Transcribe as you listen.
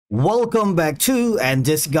Welcome back to and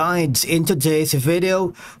this guides. In today's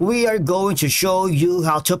video, we are going to show you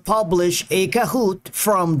how to publish a Kahoot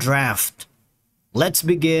from draft. Let's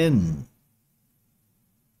begin.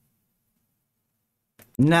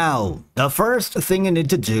 Now, the first thing you need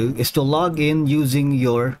to do is to log in using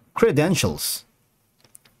your credentials.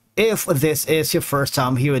 If this is your first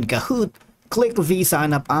time here in Kahoot, click the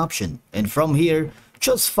sign up option, and from here,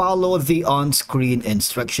 just follow the on-screen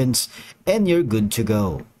instructions and you're good to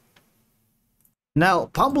go. Now,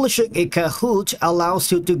 publishing a Kahoot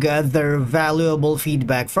allows you to gather valuable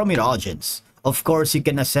feedback from your audience. Of course, you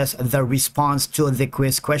can assess the response to the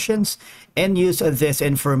quiz questions and use this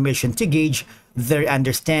information to gauge their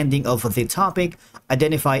understanding of the topic,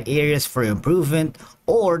 identify areas for improvement,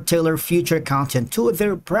 or tailor future content to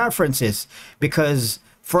their preferences. Because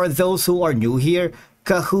for those who are new here,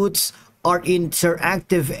 Kahoots are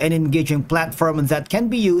interactive and engaging platforms that can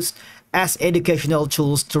be used as educational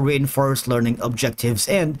tools to reinforce learning objectives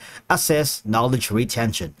and assess knowledge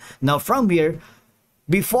retention. Now from here,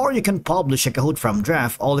 before you can publish a Kahoot from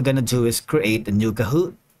draft, all you're gonna do is create a new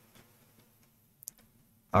Kahoot.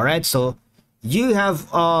 Alright, so you have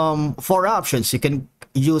 4 options. You can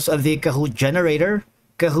use the Kahoot generator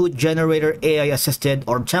AI assisted,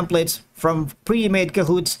 or templates from pre-made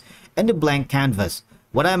Kahoots, and the blank canvas.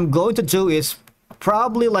 What I'm going to do is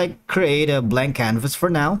probably create a blank canvas for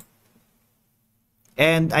now.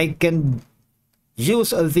 And I can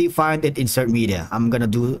use the find and insert media. I'm gonna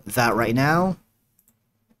do that right now.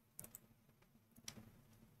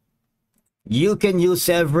 You can use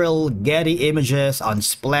several Getty images, on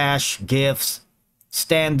Splash, GIFs,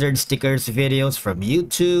 standard stickers, videos from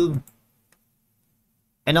YouTube,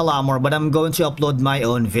 and a lot more, but I'm going to upload my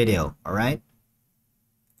own video. Alright,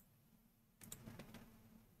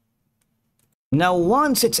 now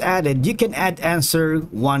once it's added, you can add answer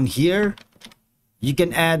 1 here. You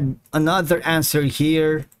can add another answer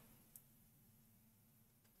here.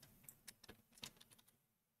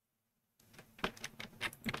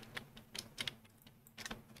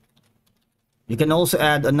 You can also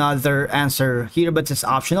add another answer here, but it's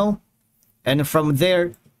optional. And from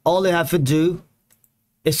there, all you have to do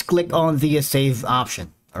is click on the save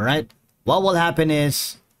option. All right. What will happen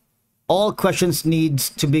is all questions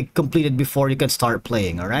needs to be completed before you can start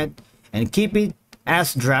playing. All right. And keep it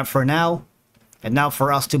as draft for now. And now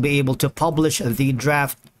for us to be able to publish the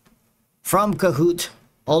draft from Kahoot,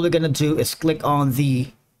 all we're going to do is click on the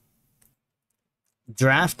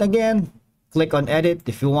draft again. Click on edit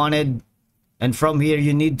if you wanted. And from here,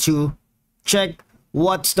 you need to check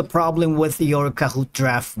what's the problem with your Kahoot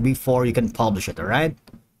draft before you can publish it, all right?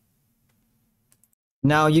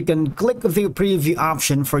 Now you can click the preview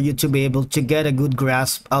option for you to be able to get a good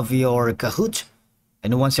grasp of your Kahoot.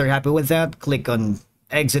 And once you're happy with that, click on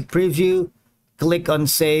exit preview. Click on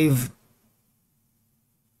save,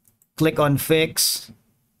 click on fix.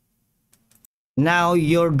 Now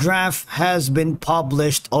your draft has been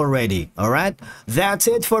published already. Alright, that's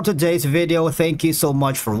it for today's video. Thank you so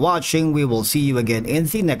much for watching. We will see you again in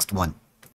the next one.